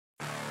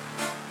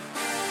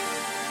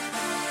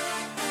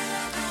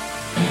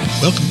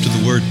Welcome to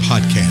the Word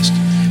Podcast.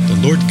 The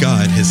Lord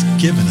God has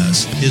given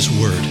us His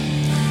Word.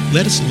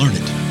 Let us learn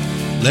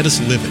it. Let us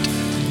live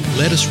it.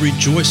 Let us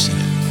rejoice in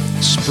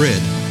it.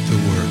 Spread the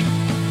Word.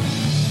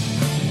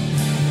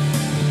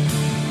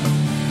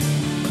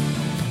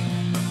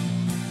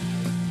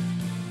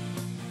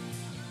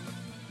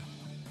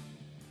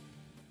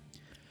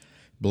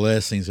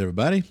 Blessings,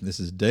 everybody. This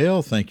is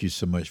Dale. Thank you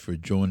so much for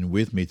joining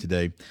with me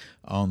today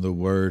on the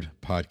Word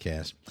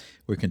Podcast.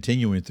 We're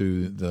continuing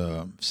through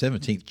the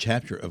 17th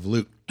chapter of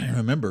Luke.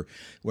 Remember,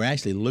 we're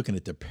actually looking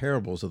at the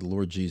parables of the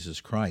Lord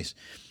Jesus Christ.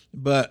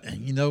 But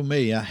you know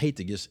me, I hate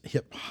to just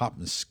hip hop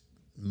and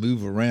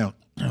move around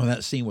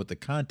without seeing what the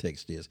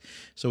context is.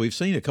 So we've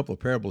seen a couple of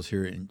parables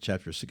here in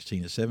chapter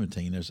 16 and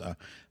 17. There's a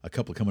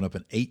couple coming up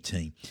in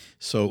 18.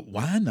 So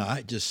why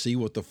not just see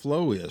what the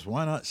flow is?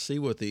 Why not see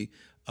what the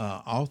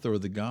author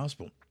of the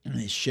gospel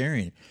is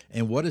sharing,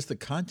 and what is the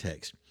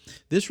context?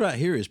 This right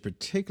here is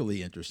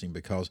particularly interesting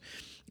because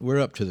we're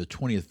up to the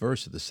 20th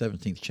verse of the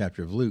 17th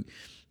chapter of Luke,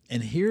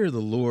 and here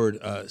the Lord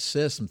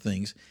says some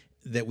things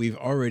that we've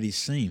already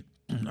seen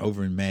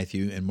over in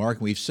Matthew and Mark,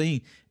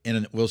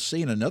 and we'll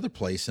see in another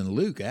place in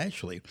Luke,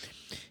 actually.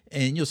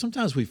 And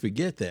sometimes we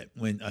forget that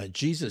when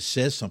Jesus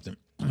says something,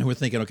 we're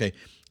thinking, okay,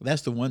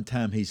 that's the one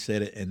time he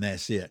said it, and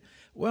that's it.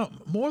 Well,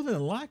 more than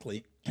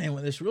likely, and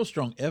when there's real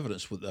strong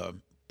evidence with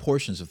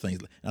portions of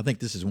things, I think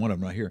this is one of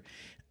them right here,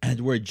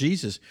 and where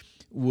Jesus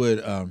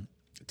would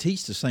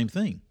teach the same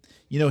thing.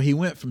 He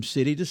went from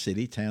city to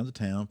city, town to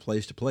town,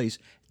 place to place,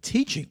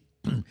 teaching.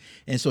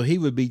 And so he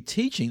would be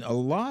teaching a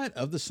lot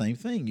of the same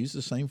thing, use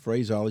the same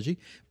phraseology,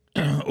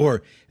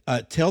 or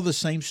tell the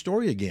same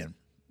story again.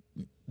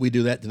 We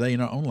do that today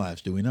in our own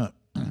lives, do we not?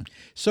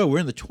 So we're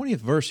in the 20th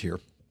verse here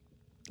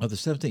of the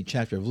 17th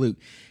chapter of Luke,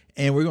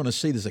 and we're going to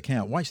see this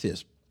account. Watch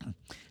this.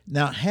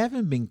 Now,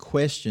 having been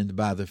questioned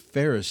by the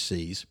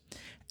Pharisees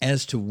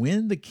as to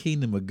when the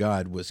kingdom of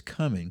God was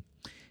coming,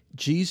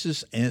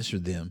 Jesus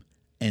answered them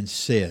and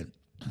said,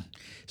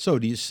 so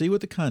do you see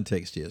what the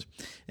context is?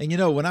 And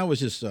when I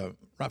was just, right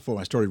before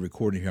I started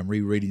recording here, I'm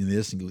rereading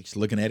this and just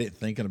looking at it and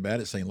thinking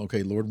about it, saying,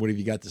 okay, Lord, what have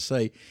you got to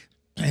say?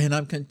 And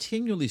I'm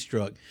continually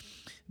struck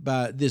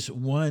by this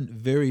one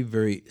very,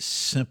 very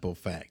simple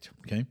fact,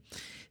 okay,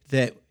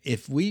 that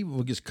if we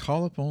will just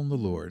call upon the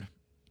Lord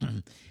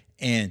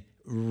and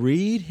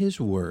read His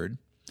Word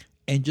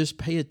and just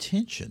pay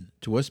attention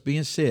to what's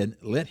being said,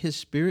 let His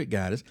Spirit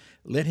guide us,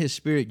 let His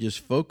Spirit just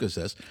focus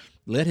us,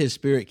 let His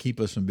Spirit keep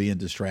us from being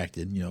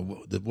distracted.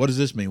 What does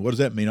this mean? What does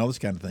that mean? All this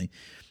kind of thing.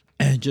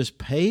 And just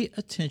pay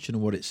attention to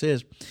what it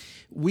says.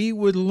 We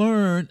would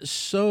learn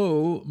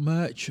so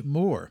much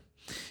more.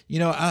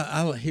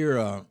 I hear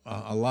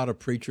a lot of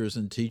preachers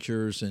and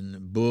teachers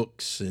and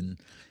books and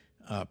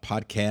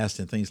podcasts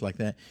and things like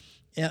that.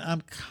 And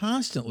I'm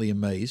constantly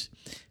amazed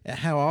at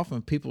how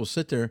often people will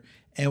sit there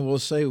and will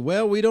say,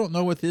 well, we don't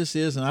know what this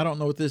is, and I don't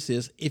know what this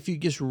is. If you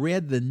just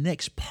read the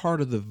next part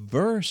of the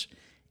verse,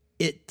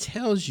 it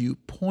tells you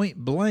point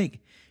blank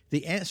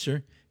the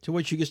answer to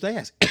what you just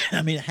asked.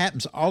 I mean, it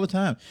happens all the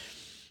time.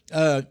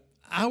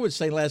 I would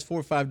say last 4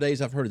 or 5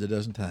 days, I've heard it a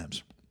dozen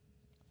times.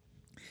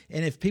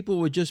 And if people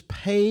would just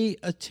pay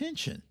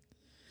attention,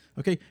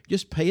 okay,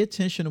 just pay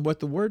attention to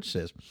what the Word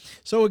says.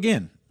 So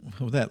again,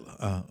 with that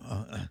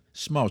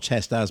small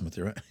chastisement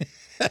there,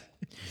 right?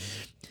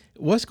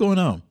 What's going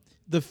on?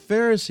 The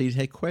Pharisees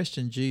had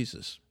questioned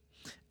Jesus,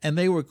 and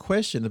they were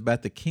questioned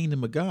about the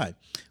kingdom of God.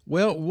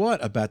 Well,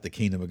 what about the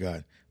kingdom of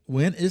God?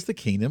 When is the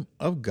kingdom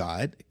of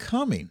God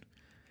coming?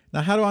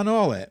 Now, how do I know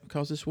all that?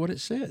 Because it's what it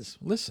says.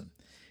 Listen.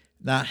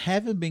 Now,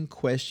 having been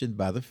questioned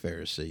by the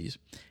Pharisees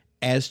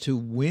as to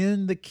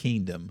when the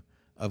kingdom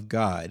of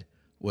God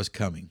was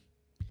coming.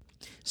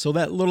 So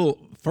that little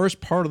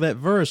first part of that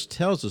verse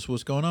tells us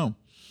what's going on.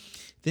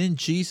 Then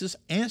Jesus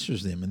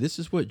answers them, and this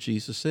is what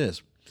Jesus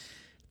says.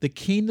 The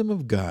kingdom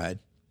of God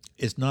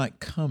is not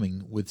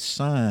coming with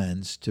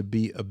signs to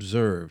be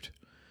observed,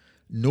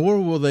 nor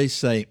will they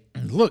say,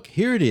 look,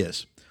 here it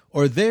is,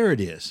 or there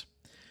it is.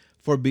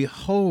 For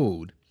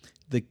behold,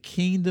 the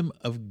kingdom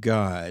of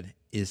God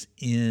is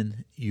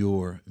in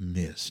your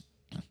midst.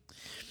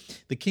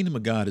 The kingdom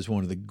of God is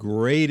one of the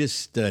greatest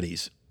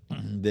studies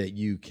that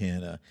you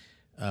can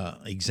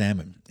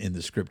examine in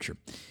the Scripture.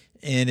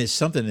 And it's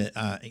something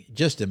that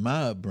just in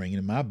my upbringing,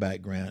 in my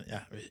background,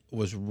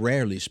 was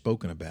rarely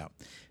spoken about.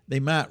 They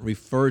might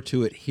refer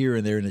to it here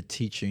and there in a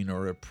teaching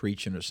or a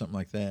preaching or something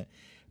like that.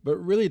 But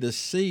really to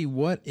see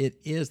what it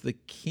is, the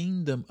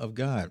kingdom of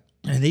God.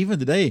 And even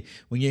today,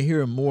 when you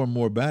hear more and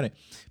more about it,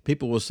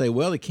 people will say,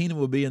 well, the kingdom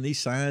will be in these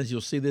signs.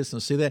 You'll see this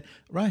and see that.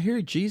 Right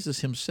here,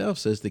 Jesus himself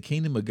says the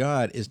kingdom of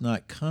God is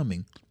not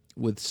coming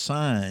with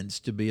signs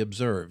to be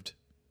observed.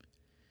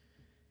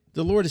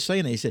 The Lord is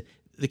saying that. He said,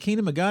 the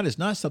kingdom of God is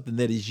not something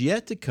that is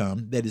yet to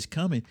come, that is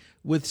coming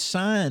with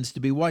signs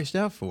to be watched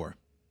out for.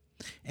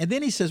 And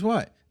then he says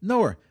what?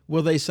 Nor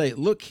will they say,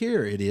 look,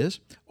 here it is,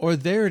 or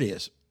there it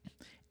is.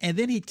 And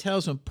then he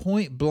tells them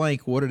point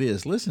blank what it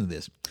is. Listen to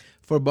this.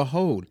 For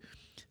behold,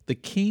 the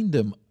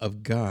kingdom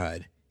of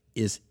God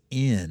is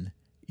in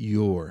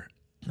your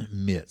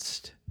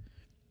midst.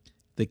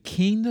 The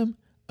kingdom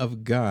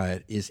of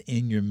God is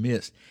in your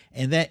midst.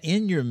 And that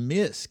in your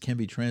midst can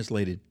be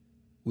translated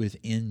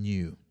within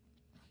you.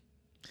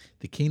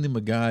 The kingdom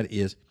of God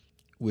is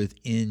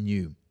within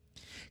you.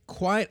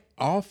 Quite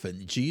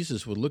often,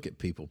 Jesus would look at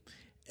people.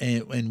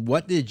 And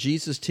what did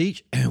Jesus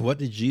teach? What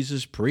did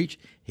Jesus preach?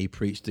 He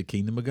preached the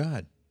kingdom of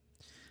God.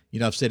 You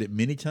know, I've said it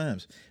many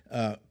times.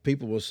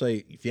 People will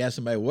say, if you ask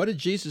somebody, what did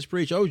Jesus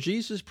preach? Oh,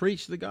 Jesus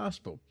preached the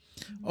gospel.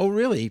 Oh,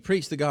 really? He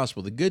preached the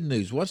gospel, the good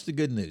news. What's the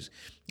good news?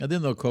 And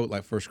then they'll quote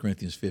like 1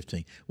 Corinthians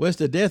 15. Well, it's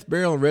the death,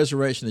 burial, and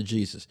resurrection of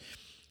Jesus.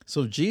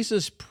 So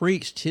Jesus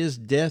preached his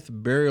death,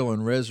 burial,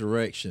 and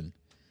resurrection.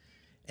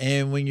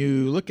 And when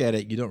you look at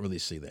it, you don't really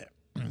see that.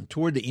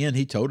 Toward the end,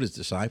 he told his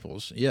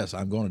disciples, yes,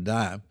 I'm going to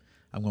die.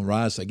 I'm going to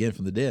rise again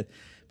from the dead.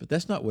 But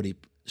that's not what he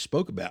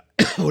spoke about.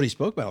 What he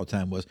spoke about all the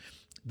time was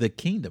the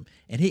kingdom.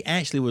 And he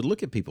actually would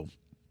look at people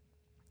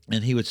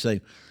and he would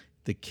say,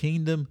 the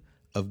kingdom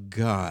of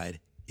God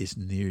is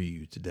near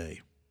you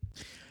today.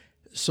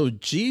 So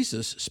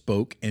Jesus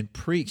spoke and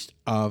preached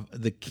of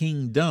the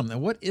kingdom. Now,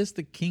 what is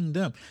the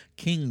kingdom?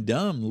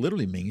 Kingdom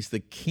literally means the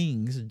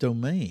king's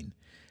domain,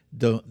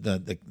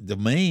 the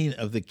domain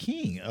of the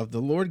king, of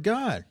the Lord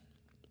God.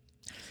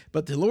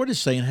 But the Lord is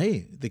saying,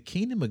 hey, the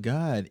kingdom of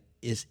God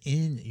is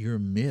in your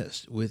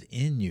midst,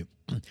 within you.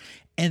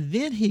 And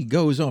then he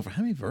goes on for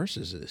how many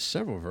verses? It is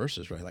several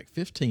verses, right? Like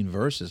 15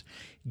 verses,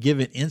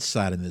 giving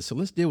insight in this. So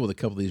let's deal with a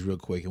couple of these real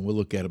quick, and we'll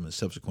look at them in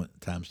subsequent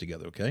times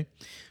together, okay?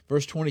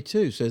 Verse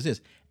 22 says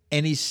this,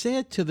 and he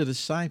said to the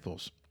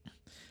disciples,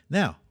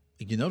 now,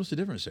 you notice the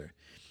difference there.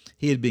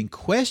 He had been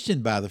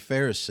questioned by the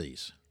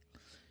Pharisees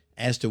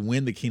as to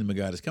when the kingdom of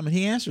God is coming.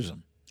 He answers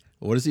them.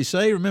 What does he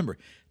say? Remember,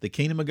 the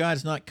kingdom of God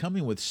is not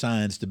coming with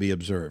signs to be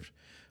observed.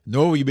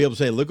 Nor will you be able to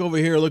say, look over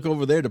here, look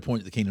over there to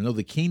point to the kingdom. No,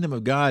 the kingdom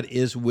of God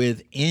is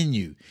within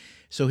you.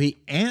 So he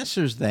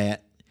answers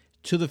that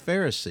to the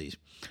Pharisees.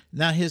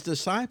 Now, his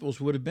disciples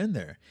would have been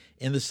there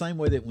in the same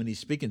way that when he's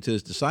speaking to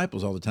his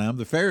disciples all the time,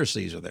 the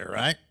Pharisees are there,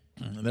 right?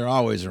 They're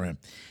always around.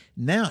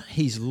 Now,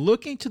 he's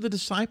looking to the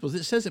disciples.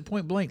 It says it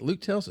point blank.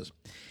 Luke tells us.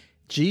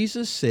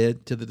 Jesus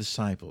said to the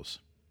disciples,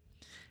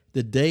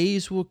 the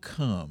days will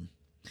come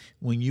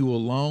when you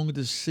will long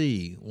to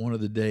see one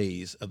of the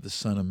days of the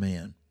Son of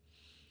Man,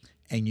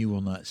 and you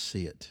will not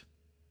see it.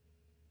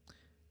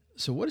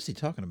 So what is he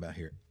talking about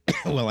here?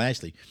 Well,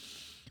 actually,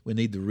 we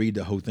need to read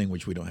the whole thing,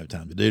 which we don't have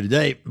time to do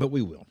today, but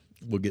we will.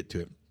 We'll get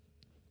to it.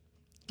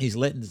 He's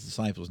letting his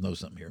disciples know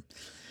something here.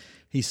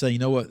 He's saying, you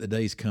know what? The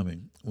day's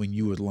coming when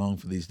you would long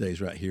for these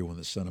days right here when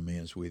the Son of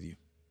Man is with you.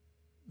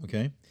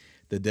 Okay?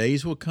 The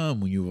days will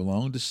come when you will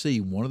long to see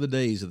one of the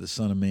days of the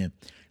Son of Man,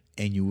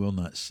 and you will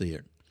not see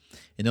it.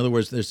 In other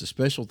words, there's a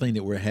special thing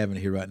that we're having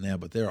here right now,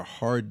 but there are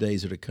hard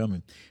days that are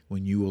coming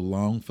when you will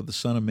long for the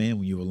Son of Man,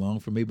 when you will long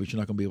for me, but you're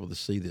not going to be able to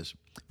see this.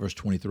 Verse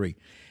 23,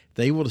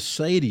 they will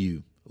say to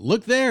you,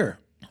 look there,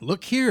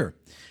 look here.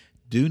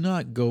 Do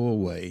not go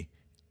away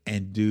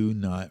and do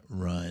not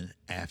run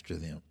after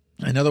them.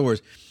 In other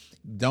words,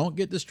 don't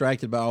get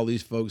distracted by all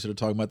these folks that are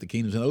talking about the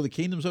kingdoms. And, oh, the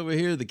kingdom's over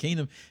here. The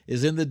kingdom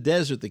is in the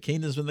desert. The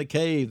kingdom's in the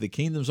cave. The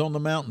kingdom's on the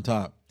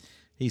mountaintop.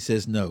 He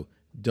says, no,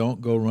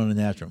 don't go running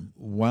after them.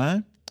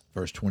 Why?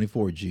 Verse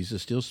 24,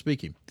 Jesus still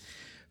speaking.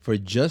 For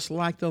just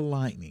like the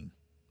lightning,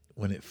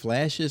 when it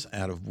flashes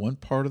out of one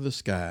part of the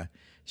sky,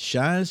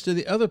 shines to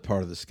the other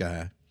part of the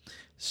sky,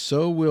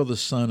 so will the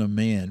Son of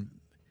Man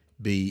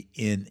be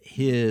in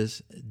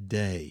his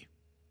day.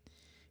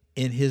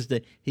 In his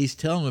day. He's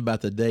telling them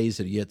about the days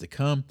that are yet to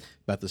come,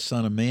 about the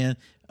Son of Man,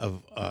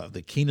 of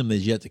the kingdom that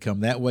is yet to come.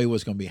 That way,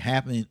 what's going to be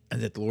happening,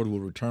 and that the Lord will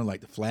return like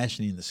the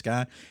flashing in the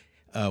sky.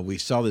 We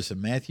saw this in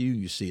Matthew.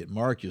 You see it in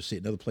Mark. You'll see it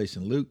in another place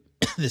in Luke.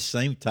 This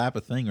same type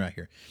of thing right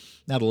here.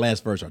 Now the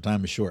last verse, our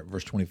time is short,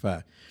 verse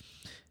 25.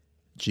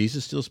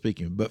 Jesus still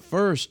speaking. But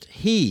first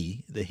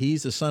he's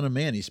the Son of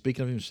Man. He's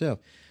speaking of himself.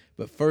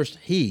 But first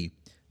he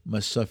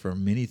must suffer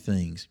many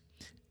things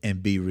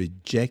and be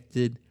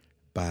rejected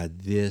by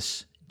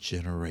this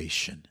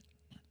generation.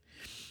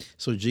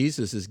 So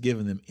Jesus is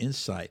giving them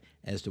insight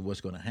as to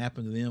what's going to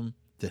happen to them,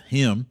 to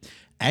him,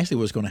 actually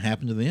what's going to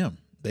happen to them.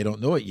 They don't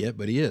know it yet,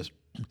 but he is.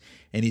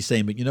 And he's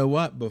saying, but you know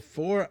what?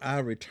 Before I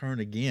return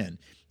again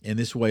in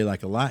this way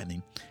like a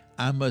lightning,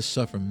 I must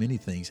suffer many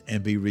things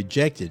and be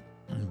rejected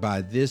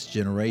by this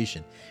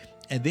generation.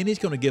 And then he's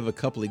going to give a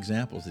couple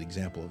examples, the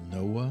example of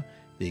Noah,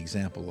 the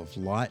example of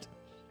Lot,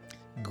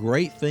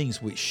 great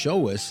things which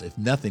show us, if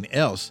nothing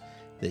else,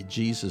 that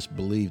Jesus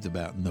believed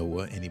about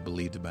Noah and he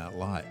believed about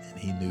Lot, and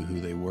he knew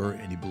who they were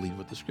and he believed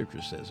what the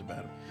scripture says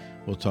about them.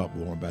 We'll talk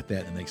more about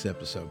that in the next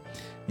episode.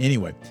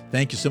 Anyway,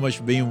 thank you so much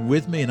for being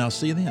with me, and I'll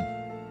see you then.